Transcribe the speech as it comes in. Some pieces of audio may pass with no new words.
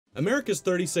America's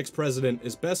 36th president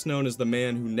is best known as the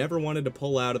man who never wanted to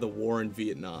pull out of the war in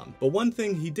Vietnam. But one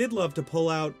thing he did love to pull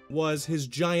out was his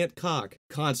giant cock,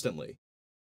 constantly.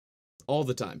 All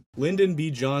the time. Lyndon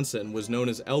B. Johnson was known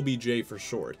as L.B.J. for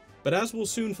short. But as we'll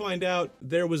soon find out,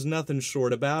 there was nothing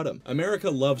short about him. America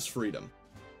loves freedom.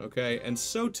 Okay, and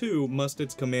so too must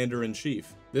its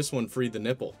commander-in-chief. This one freed the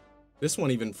nipple. This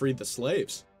one even freed the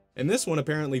slaves. And this one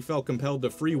apparently felt compelled to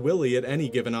free Willie at any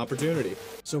given opportunity.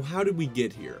 So how did we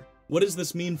get here? What does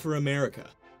this mean for America?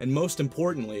 And most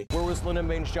importantly, where was Lyndon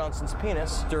B. Johnson's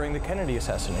penis during the Kennedy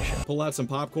assassination? Pull out some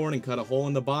popcorn and cut a hole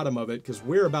in the bottom of it, because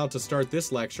we're about to start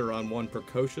this lecture on one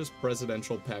precocious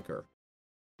presidential pecker.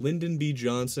 Lyndon B.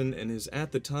 Johnson and his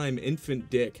at the time infant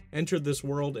dick entered this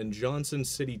world in Johnson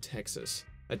City, Texas,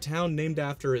 a town named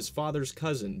after his father's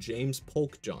cousin, James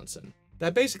Polk Johnson.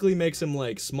 That basically makes him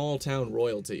like small town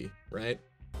royalty, right?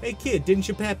 Hey kid, didn't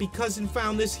your pappy cousin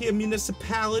found this here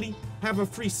municipality? Have a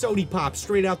free sody pop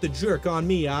straight out the jerk on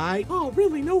me, aight? Oh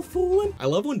really, no fooling? I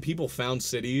love when people found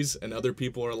cities and other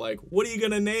people are like, what are you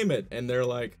gonna name it? And they're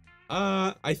like,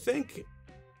 I think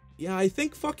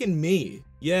fucking me,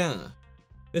 yeah.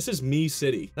 This is Me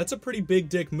City. That's a pretty big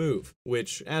dick move,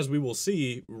 which, as we will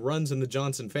see, runs in the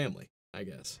Johnson family, I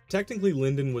guess. Technically,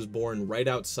 Lyndon was born right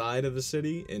outside of the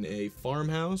city in a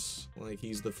farmhouse, like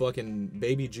he's the fucking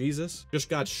baby Jesus. Just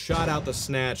got shot out the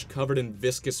snatch, covered in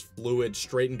viscous fluid,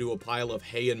 straight into a pile of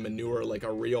hay and manure like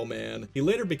a real man. He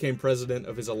later became president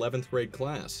of his 11th grade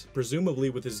class, presumably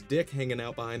with his dick hanging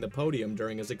out behind the podium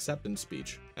during his acceptance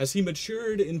speech. As he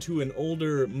matured into an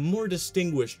older, more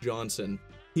distinguished Johnson,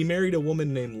 he married a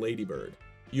woman named Lady Bird.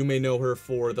 You may know her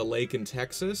for The Lake in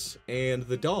Texas and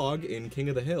the dog in King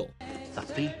of the Hill. The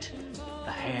feet,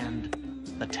 the hand,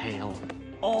 the tail,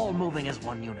 all moving as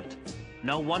one unit.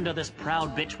 No wonder this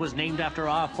proud bitch was named after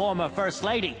our former First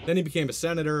Lady. Then he became a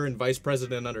senator and vice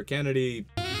president under Kennedy.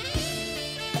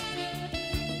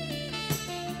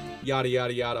 Yada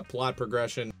yada yada, plot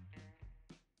progression.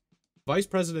 Vice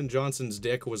President Johnson's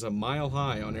dick was a mile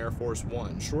high on Air Force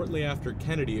One, shortly after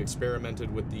Kennedy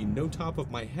experimented with the no top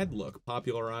of my head look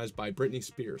popularized by Britney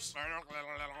Spears.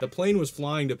 The plane was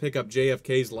flying to pick up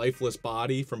JFK's lifeless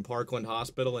body from Parkland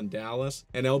Hospital in Dallas,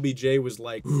 and L.B.J. was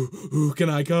like, ooh,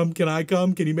 can I come? Can I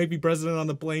come? Can you make me president on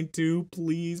the plane too?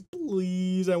 Please,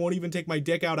 please. I won't even take my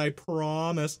dick out, I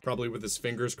promise. Probably with his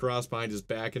fingers crossed behind his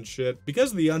back and shit. Because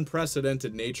of the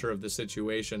unprecedented nature of the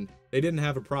situation, they didn't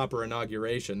have a proper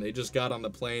inauguration. They just got on the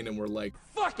plane and were like,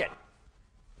 fuck it!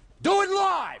 Do it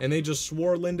live! And they just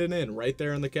swore Lyndon in right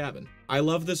there in the cabin. I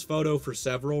love this photo for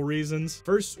several reasons.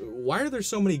 First, why are there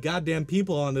so many goddamn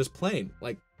people on this plane?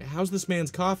 Like, how's this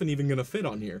man's coffin even gonna fit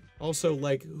on here? Also,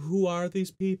 like, who are these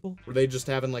people? Were they just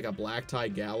having like a black tie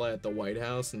gala at the White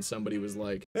House and somebody was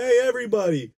like, hey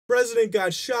everybody, president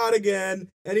got shot again.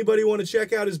 Anybody want to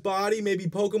check out his body? Maybe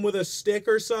poke him with a stick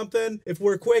or something? If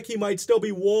we're quick, he might still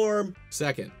be warm.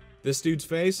 Second, this dude's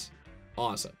face,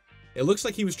 awesome. It looks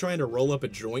like he was trying to roll up a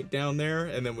joint down there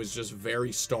and then was just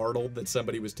very startled that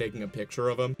somebody was taking a picture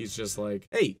of him. He's just like,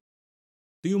 hey,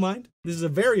 do you mind? This is a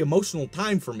very emotional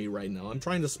time for me right now. I'm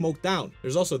trying to smoke down.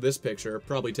 There's also this picture,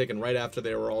 probably taken right after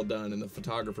they were all done, and the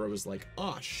photographer was like,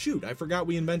 oh shoot, I forgot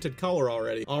we invented color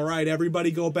already. All right,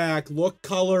 everybody go back, look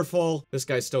colorful. This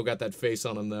guy's still got that face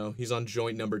on him though. He's on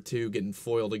joint number 2, getting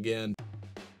foiled again.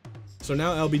 So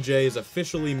now L.B.J. is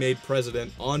officially made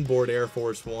president on board Air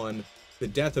Force One. The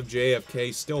death of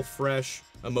JFK still fresh,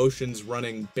 emotions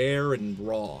running bare and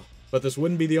raw. But this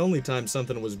wouldn't be the only time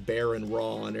something was bare and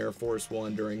raw on Air Force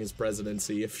One during his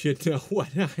presidency, if you know what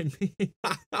I mean.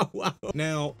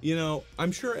 Now, you know,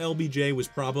 I'm sure L.B.J. was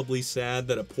probably sad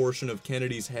that a portion of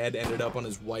Kennedy's head ended up on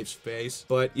his wife's face,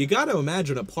 but you gotta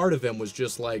imagine a part of him was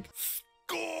just like,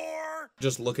 score!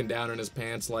 Just looking down in his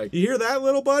pants like, you hear that,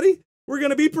 little buddy? We're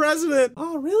gonna be president!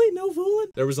 Oh, really? No fooling?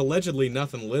 There was allegedly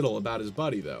nothing little about his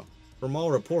buddy, though. From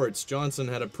all reports, Johnson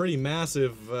had a pretty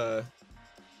massive,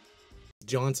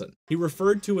 Johnson. He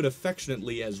referred to it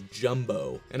affectionately as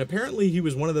Jumbo, and apparently he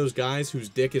was one of those guys whose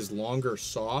dick is longer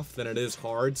soft than it is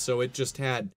hard, so it just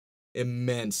had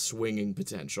immense swinging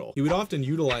potential. He would often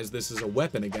utilize this as a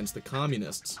weapon against the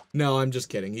communists. No, I'm just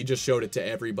kidding. He just showed it to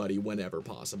everybody whenever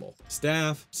possible.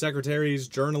 Staff, secretaries,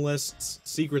 journalists,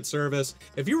 Secret Service.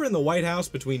 If you were in the White House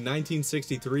between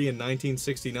 1963 and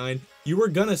 1969, you were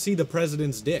gonna see the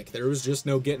president's dick. There was just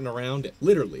no getting around it.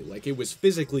 Literally, like it was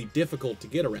physically difficult to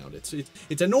get around.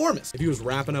 It's enormous. If he was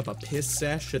wrapping up a piss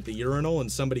sesh at the urinal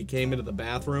and somebody came into the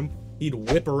bathroom, he'd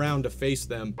whip around to face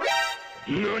them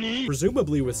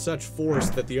presumably with such force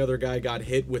that the other guy got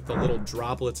hit with the little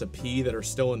droplets of pee that are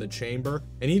still in the chamber.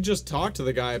 And he just talked to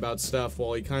the guy about stuff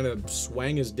while he kind of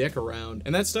swang his dick around.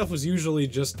 And that stuff was usually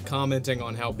just commenting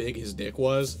on how big his dick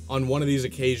was. On one of these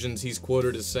occasions, he's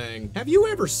quoted as saying, "Have you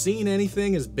ever seen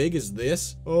anything as big as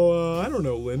this?" "Oh, I don't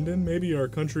know, Lyndon. Maybe our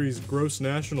country's gross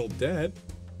national debt."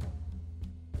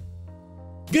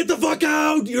 "Get the fuck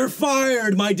out! You're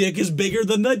fired! My dick is bigger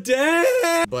than the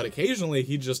debt!" But occasionally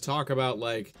he'd just talk about,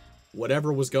 like,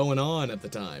 whatever was going on at the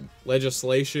time.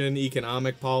 Legislation,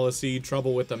 economic policy,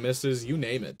 trouble with the missus, you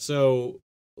name it. So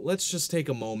let's just take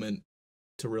a moment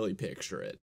to really picture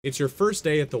it. It's your first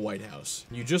day at the White House.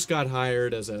 You just got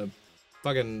hired as a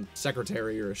fucking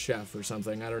secretary or a chef or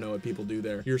something. I don't know what people do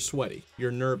there. You're sweaty.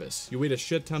 You're nervous. You ate a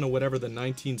shit ton of whatever the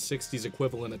 1960s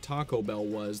equivalent of Taco Bell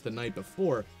was the night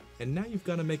before, and now you've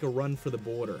got to make a run for the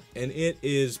border. And it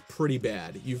is pretty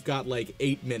bad. You've got like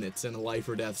 8 minutes in a life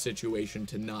or death situation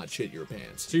to not shit your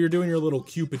pants. So you're doing your little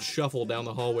Cupid shuffle down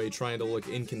the hallway trying to look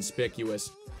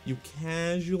inconspicuous. You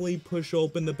casually push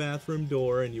open the bathroom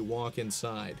door and you walk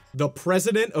inside. The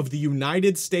President of the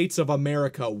United States of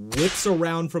America whips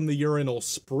around from the urinal,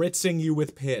 spritzing you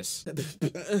with piss.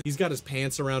 He's got his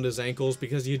pants around his ankles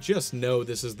because you just know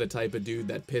this is the type of dude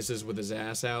that pisses with his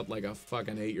ass out like a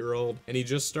fucking 8-year-old. And he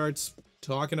just starts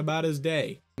talking about his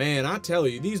day. "Man, I tell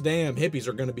you, these damn hippies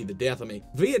are gonna be the death of me.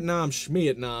 Vietnam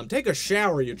schmietnam, take a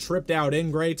shower, you tripped out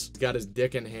ingrates." He's got his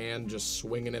dick in hand, just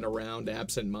swinging it around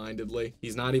absent-mindedly.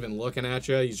 He's not even looking at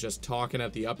you, he's just talking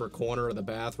at the upper corner of the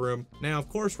bathroom. Now, of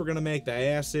course, we're gonna make the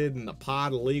acid and the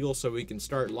pot illegal so we can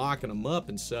start locking them up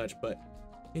and such, but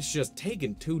it's just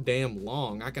taking too damn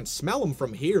long. I can smell them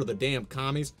from here, the damn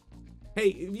commies.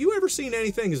 "Hey, have you ever seen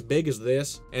anything as big as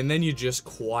this?" And then you just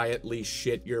quietly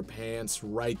shit your pants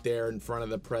right there in front of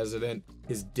the president,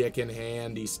 his dick in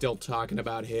hand, he's still talking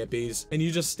about hippies. And you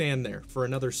just stand there for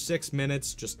another 6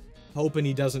 minutes, just hoping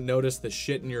he doesn't notice the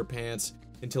shit in your pants,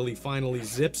 until he finally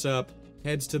zips up,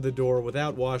 heads to the door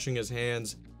without washing his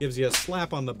hands, gives you a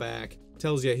slap on the back,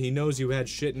 tells you he knows you had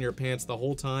shit in your pants the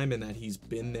whole time and that he's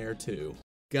been there too.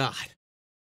 God.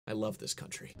 I love this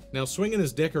country. Now, swinging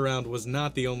his dick around was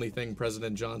not the only thing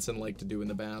President Johnson liked to do in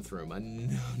the bathroom.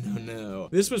 No.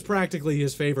 This was practically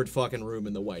his favorite fucking room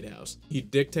in the White House. He'd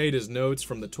dictate his notes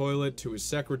from the toilet to his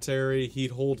secretary.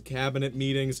 He'd hold cabinet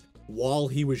meetings while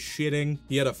he was shitting.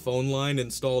 He had a phone line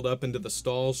installed up into the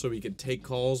stall so he could take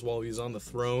calls while he was on the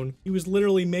throne. He was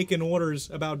literally making orders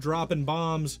about dropping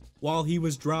bombs while he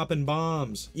was dropping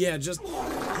bombs. Yeah, just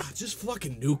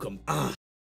fucking nuke him.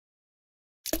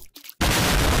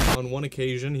 On one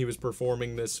occasion, he was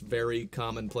performing this very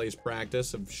commonplace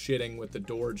practice of shitting with the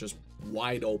door just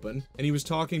wide open, and he was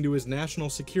talking to his national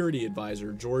security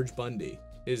advisor, George Bundy.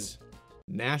 His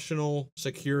national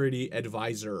security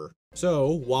advisor.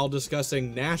 So, while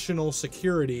discussing national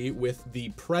security with the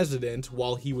president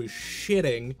while he was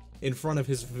shitting in front of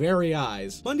his very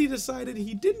eyes, Bundy decided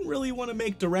he didn't really want to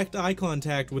make direct eye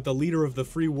contact with the leader of the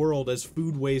free world as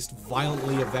food waste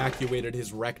violently evacuated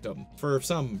his rectum. For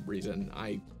some reason,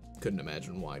 I couldn't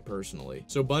imagine why personally.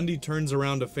 So Bundy turns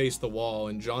around to face the wall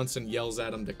and Johnson yells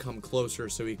at him to come closer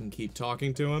so he can keep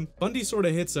talking to him. Bundy sort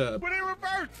of hits a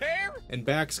and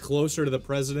backs closer to the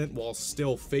president while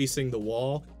still facing the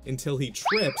wall until he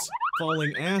trips,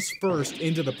 falling ass first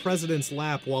into the president's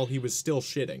lap while he was still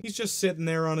shitting. He's just sitting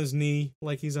there on his knee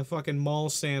like he's a fucking mall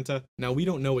Santa. Now, we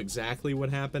don't know exactly what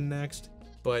happened next,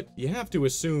 but you have to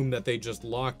assume that they just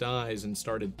locked eyes and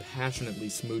started passionately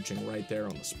smooching right there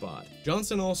on the spot.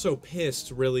 Johnson also pissed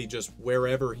really just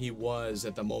wherever he was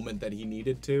at the moment that he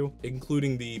needed to,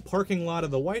 including the parking lot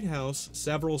of the White House,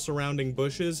 several surrounding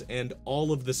bushes, and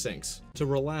all of the sinks. To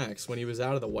relax when he was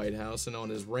out of the White House and on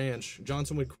his ranch,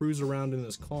 Johnson would cruise around in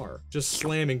his car, just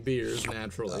slamming beers,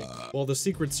 naturally, while the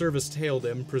Secret Service tailed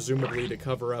him, presumably to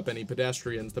cover up any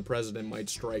pedestrians the president might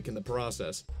strike in the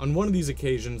process. On one of these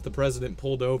occasions, the president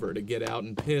pulled over to get out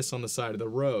and piss on the side of the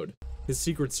road. His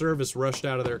Secret Service rushed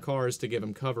out of their cars to give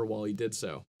him cover while he did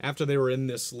so. After they were in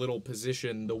this little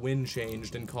position, the wind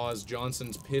changed and caused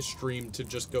Johnson's piss stream to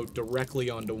just go directly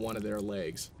onto one of their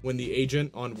legs. When the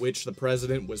agent on which the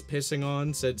president was pissing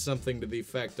on said something to the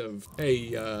effect of,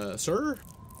 "Hey, sir?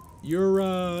 You're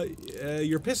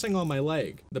pissing on my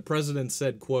leg." The president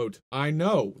said, quote, "I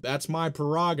know, that's my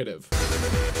prerogative."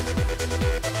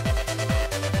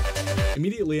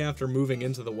 Immediately after moving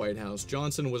into the White House,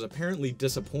 Johnson was apparently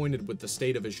disappointed with the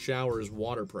state of his shower's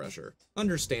water pressure.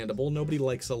 Understandable, nobody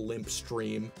likes a limp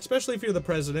stream. Especially if you're the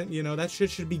president, you know, that shit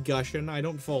should be gushing, I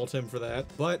don't fault him for that.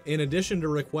 But in addition to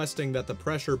requesting that the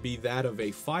pressure be that of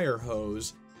a fire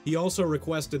hose, he also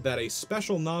requested that a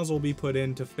special nozzle be put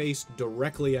in to face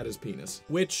directly at his penis.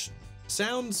 Which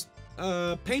Sounds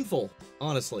painful,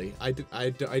 honestly. I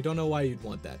don't know why you'd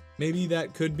want that. Maybe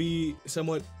that could be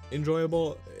somewhat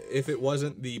enjoyable if it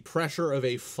wasn't the pressure of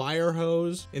a fire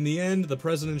hose. In the end, the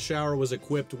president's shower was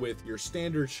equipped with your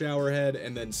standard shower head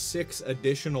and then 6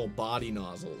 additional body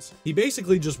nozzles. He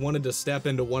basically just wanted to step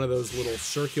into one of those little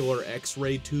circular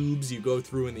X-ray tubes you go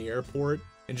through in the airport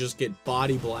and just get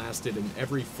body blasted in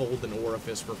every fold and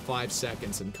orifice for 5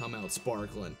 seconds and come out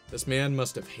sparkling. This man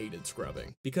must have hated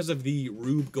scrubbing. Because of the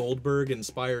Rube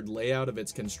Goldberg-inspired layout of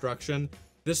its construction,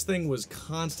 this thing was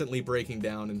constantly breaking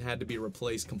down and had to be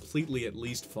replaced completely at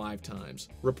least 5 times.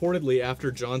 Reportedly,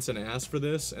 after Johnson asked for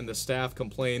this and the staff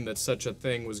complained that such a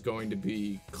thing was going to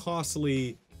be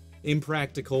costly,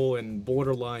 impractical, and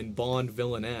borderline Bond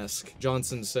villain-esque,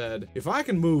 Johnson said, "If I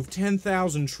can move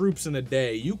 10,000 troops in a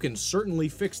day, you can certainly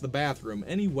fix the bathroom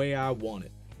any way I want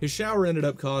it." His shower ended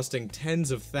up costing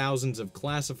tens of thousands of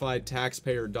classified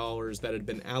taxpayer dollars that had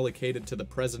been allocated to the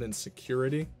president's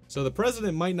security. So the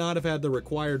president might not have had the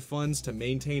required funds to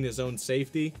maintain his own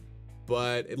safety,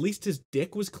 but at least his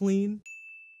dick was clean.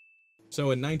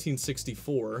 So in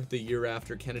 1964, the year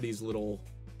after Kennedy's little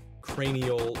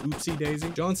cranial oopsie daisy,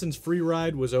 Johnson's free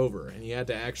ride was over and he had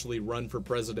to actually run for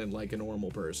president like a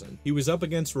normal person. He was up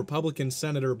against Republican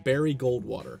Senator Barry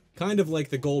Goldwater, kind of like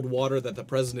the Goldwater that the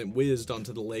president whizzed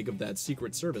onto the leg of that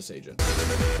Secret Service agent.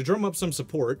 To drum up some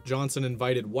support, Johnson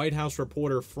invited White House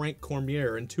reporter Frank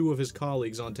Cormier and 2 of his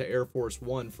colleagues onto Air Force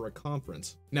One for a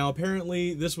conference. Now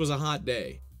apparently this was a hot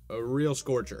day, a real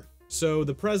scorcher. So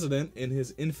the president, in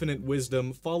his infinite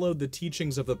wisdom, followed the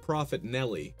teachings of the prophet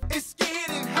Nelly. It's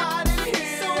getting hot in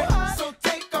here, so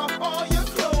take off all your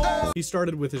clothes. He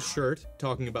started with his shirt,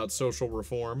 talking about social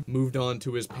reform, moved on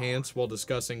to his pants while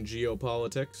discussing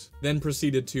geopolitics, then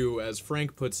proceeded to, as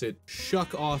Frank puts it,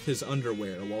 shuck off his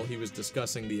underwear while he was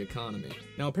discussing the economy.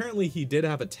 Now apparently he did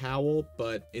have a towel,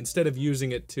 but instead of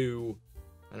using it to,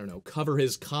 I don't know, cover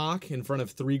his cock in front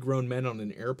of 3 grown men on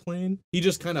an airplane, he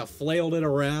just kind of flailed it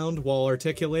around while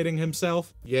articulating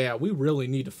himself. Yeah, we really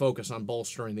need to focus on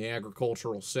bolstering the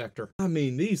agricultural sector. I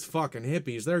mean, these fucking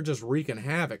hippies, they're just wreaking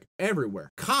havoc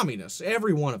everywhere. Communists,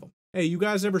 every one of them. Hey, you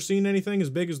guys ever seen anything as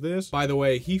big as this? By the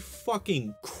way, he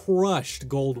fucking crushed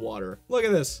Goldwater. Look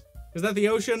at this. Is that the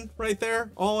ocean right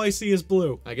there? All I see is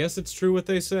blue. I guess it's true what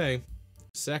they say.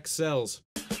 Sex sells.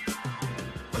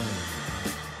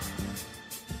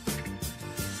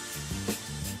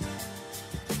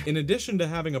 In addition to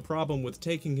having a problem with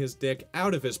taking his dick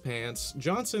out of his pants,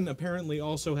 Johnson apparently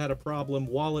also had a problem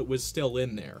while it was still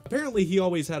in there. Apparently he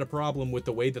always had a problem with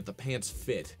the way that the pants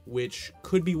fit, which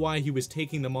could be why he was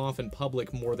taking them off in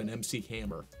public more than MC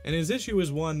Hammer. And his issue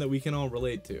is one that we can all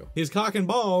relate to. His cock and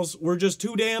balls were just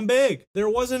too damn big. There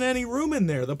wasn't any room in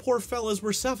there. The poor fellas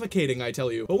were suffocating, I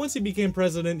tell you. But once he became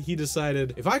president, he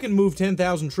decided, if I can move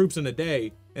 10,000 troops in a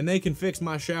day, and they can fix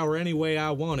my shower any way I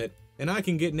want it, and I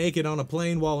can get naked on a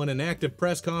plane while in an active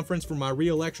press conference for my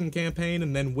re-election campaign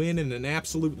and then win in an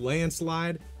absolute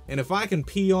landslide, and if I can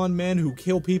pee on men who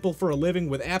kill people for a living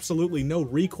with absolutely no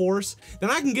recourse, then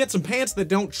I can get some pants that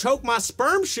don't choke my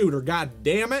sperm shooter, god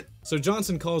damn it! So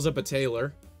Johnson calls up a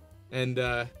tailor, and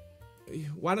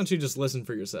why don't you just listen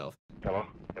for yourself? Hello?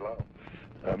 Hello.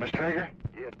 Mr. Hager?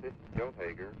 Yes, this is Joe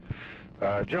Hager.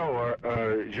 Joe,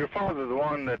 is your father the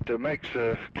one that makes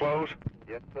clothes?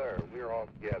 Yes, sir. We're all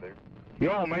together. You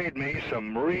all made me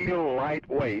some real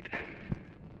lightweight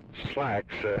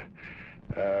slacks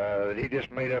that he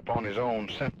just made up on his own,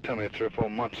 sent to me 3 or 4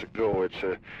 months ago. It's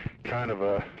a kind of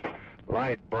a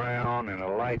light brown and a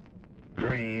light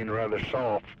green, rather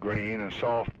soft green and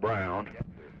soft brown. Yes,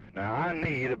 sir. Now, I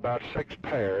need about 6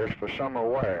 pairs for summer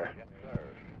wear. Yes, sir.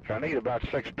 So I need about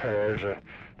 6 pairs to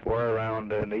wear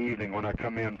around in the evening when I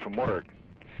come in from work.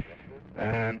 Yes, sir.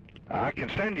 And I can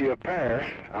send you a pair.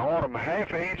 I want them a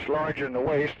 ½ inch larger in the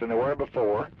waist than they were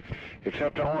before,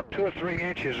 except I want 2 or 3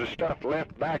 inches of stuff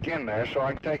left back in there so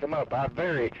I can take them up. I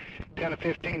vary 10 to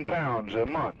 15 pounds a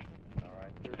month. All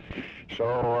right, sir.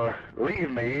 So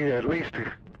leave me at least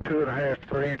 2.5,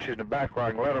 3 inches in the back where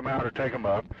I can let them out or take them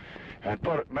up, and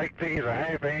make these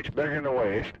a ½ inch bigger in the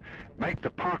waist. Make the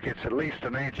pockets at least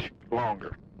 1 inch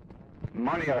longer.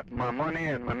 My money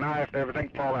and my knife and everything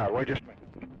fall out. Wait just a minute.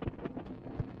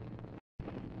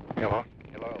 Hello?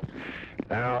 Hello.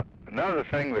 Now, another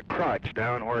thing, the crotch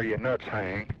down where your nuts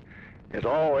hang is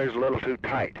always a little too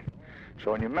tight.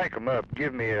 So when you make them up,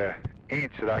 give me 1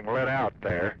 inch that I can let out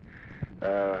there,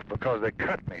 because they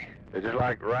cut me. They're just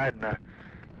like riding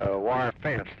a wire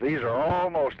fence. These are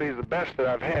the best that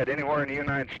I've had anywhere in the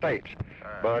United States.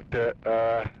 Right.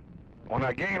 But when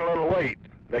I gain a little weight,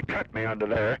 they cut me under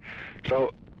there.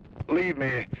 So leave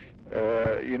me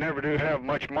you never do have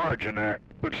much margin there.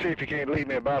 Let's see if you can't leave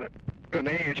me about an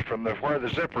inch from where the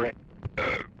zipper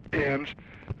ends,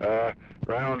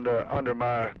 round under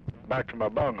my, back to my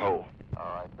bunghole. All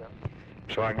right, then.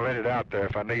 So I can let it out there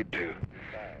if I need to.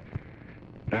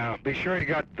 Now, be sure you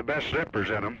got the best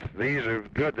zippers in them. These are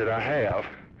good that I have.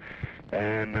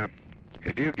 And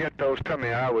if you get those to me,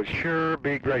 I would sure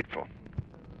be grateful.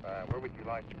 Where would you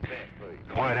like to send,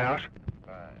 please? White House?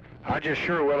 I just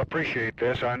sure will appreciate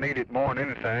this. I need it more than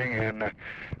anything. And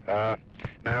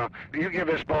now, you give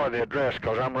this boy the address,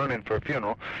 because I'm running for a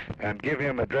funeral, and give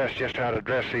him address just how to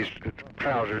dress these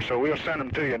trousers. So we'll send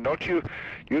them to you. And don't you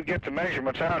get the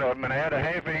measurements out of them and add a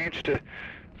half inch to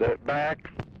the back,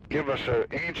 give us an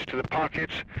inch to the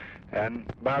pockets,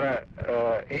 and about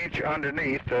an inch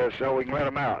underneath so we can let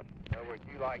them out. In other words,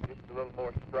 you like just a little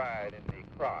more stride in the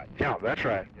crotch. Yeah, that's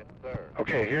right. Yes, sir.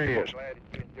 Okay, here he is. Glad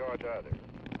that you enjoyed the others.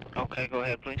 Okay, go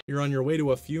ahead, please. You're on your way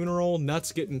to a funeral,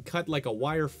 nuts getting cut like a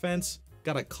wire fence,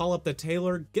 gotta call up the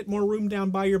tailor, get more room down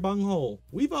by your bunghole.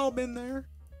 We've all been there.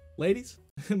 Ladies,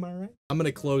 am I right? I'm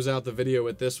gonna close out the video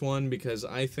with this one because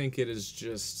I think it is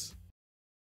just...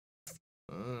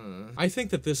 I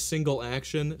think that this single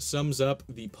action sums up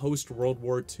the post-World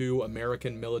War II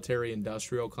American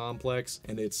military-industrial complex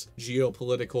and its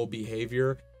geopolitical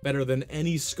behavior better than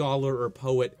any scholar or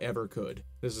poet ever could.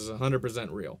 This is 100%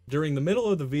 real. During the middle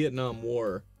of the Vietnam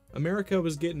War, America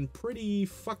was getting pretty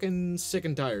fucking sick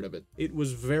and tired of it. It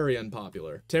was very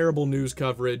unpopular. Terrible news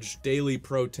coverage, daily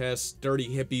protests, dirty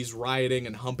hippies rioting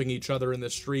and humping each other in the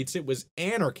streets. It was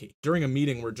anarchy. During a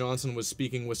meeting where Johnson was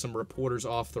speaking with some reporters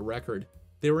off the record,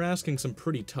 they were asking some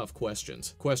pretty tough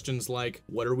questions. Questions like,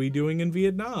 what are we doing in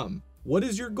Vietnam? What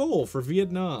is your goal for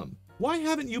Vietnam? Why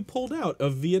haven't you pulled out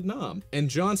of Vietnam? And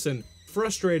Johnson,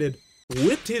 frustrated,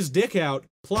 whipped his dick out,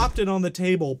 plopped it on the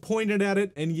table, pointed at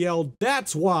it, and yelled,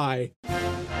 "That's why!"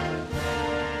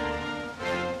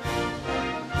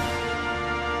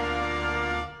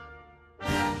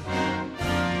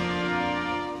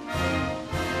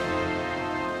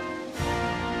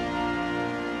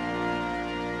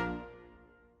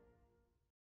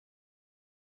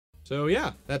 So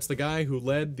yeah, that's the guy who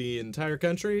led the entire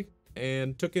country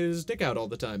and took his dick out all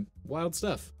the time. Wild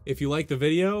stuff. If you like the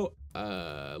video,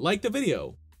 like the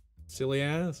video. Silly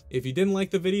ass. If you didn't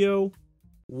like the video,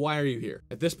 why are you here?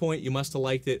 At this point, you must have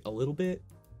liked it a little bit.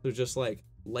 So just like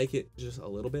it just a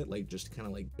little bit, like just kind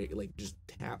of like just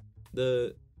tap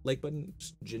the like button,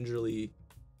 just gingerly.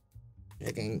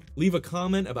 Leave a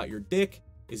comment about your dick.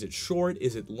 Is it short?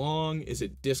 Is it long? Is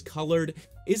it discolored?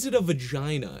 Is it a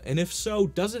vagina? And if so,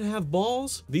 does it have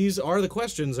balls? These are the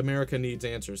questions America needs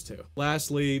answers to.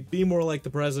 Lastly, be more like the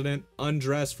president,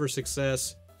 undress for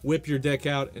success, whip your dick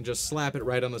out, and just slap it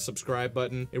right on the subscribe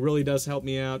button. It really does help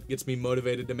me out, gets me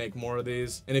motivated to make more of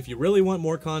these. And if you really want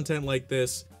more content like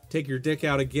this, take your dick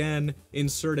out again,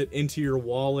 insert it into your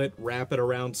wallet, wrap it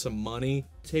around some money,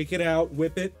 take it out,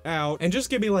 whip it out, and just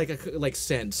give me like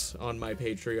cents on my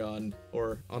Patreon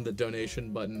or on the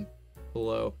donation button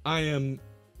below. I am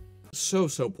so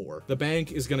poor. The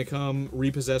bank is gonna come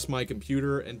repossess my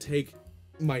computer and take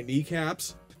my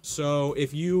kneecaps. So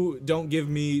if you don't give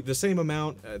me the same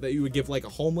amount that you would give like a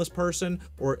homeless person,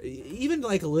 or even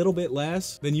like a little bit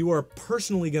less, then you are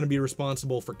personally going to be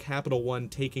responsible for Capital One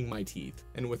taking my teeth.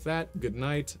 And with that, good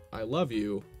night, I love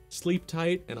you, sleep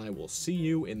tight, and I will see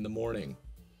you in the morning.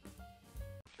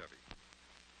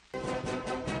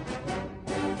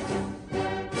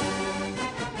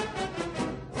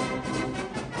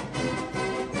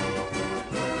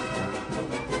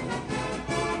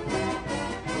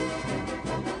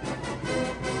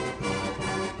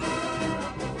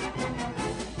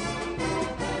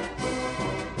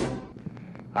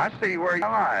 I see where you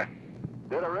lie.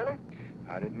 Did I really?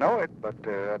 I didn't know it, but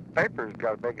that paper's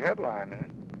got a big headline in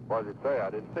it. What did it say?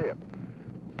 I didn't see it.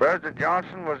 President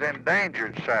Johnson was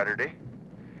endangered Saturday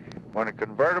when a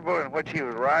convertible in which he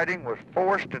was riding was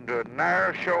forced into a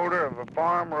narrow shoulder of a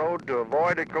farm road to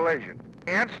avoid a collision.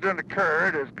 The incident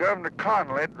occurred as Governor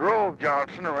Connally drove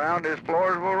Johnson around his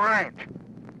Floresville ranch.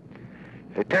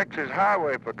 A Texas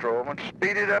highway patrolman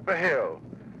speeded up a hill.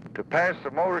 To pass the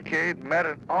motorcade, met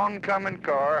an oncoming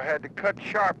car, had to cut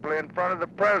sharply in front of the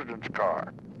president's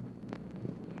car.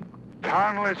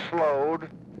 Connally slowed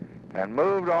and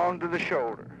moved on to the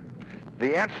shoulder.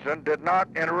 The incident did not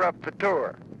interrupt the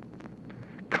tour.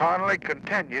 Connally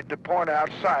continued to point out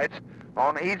sights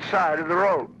on each side of the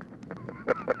road.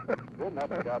 Isn't that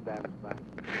the goddamn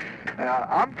thing? Now,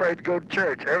 I'm afraid to go to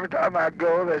church. Every time I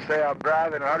go, they say I'm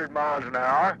driving 100 miles an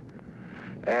hour.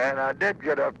 And I did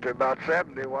get up to about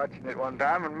 70 watching it one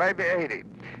time, and maybe 80.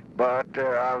 But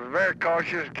I was very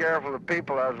cautious, careful of the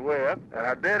people I was with, and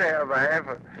I did have a half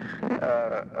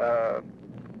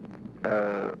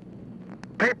a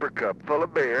paper cup full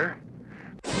of beer.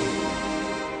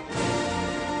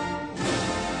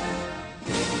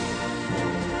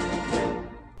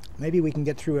 Maybe we can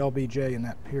get through L.B.J. in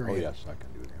that period. Oh, yes, I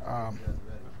can do that.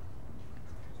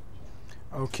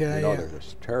 Okay. You know, there's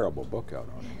this terrible book out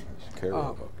on him, this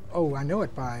Carroll book. Oh, I know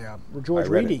it by George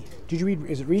read Reedy. Did you read?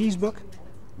 Is it Reedy's book?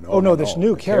 No, oh no, this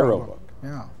new the Carroll book.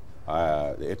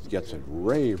 Yeah. It gets a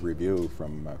rave review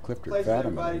from Clifton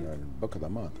Fadiman in Book of the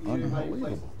Month.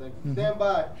 Unbelievable. Stand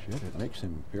by. Shit, it makes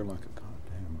him feel like a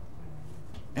goddamn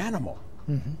animal.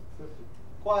 Mm-hmm.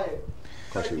 Quiet.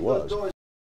 Of course he was.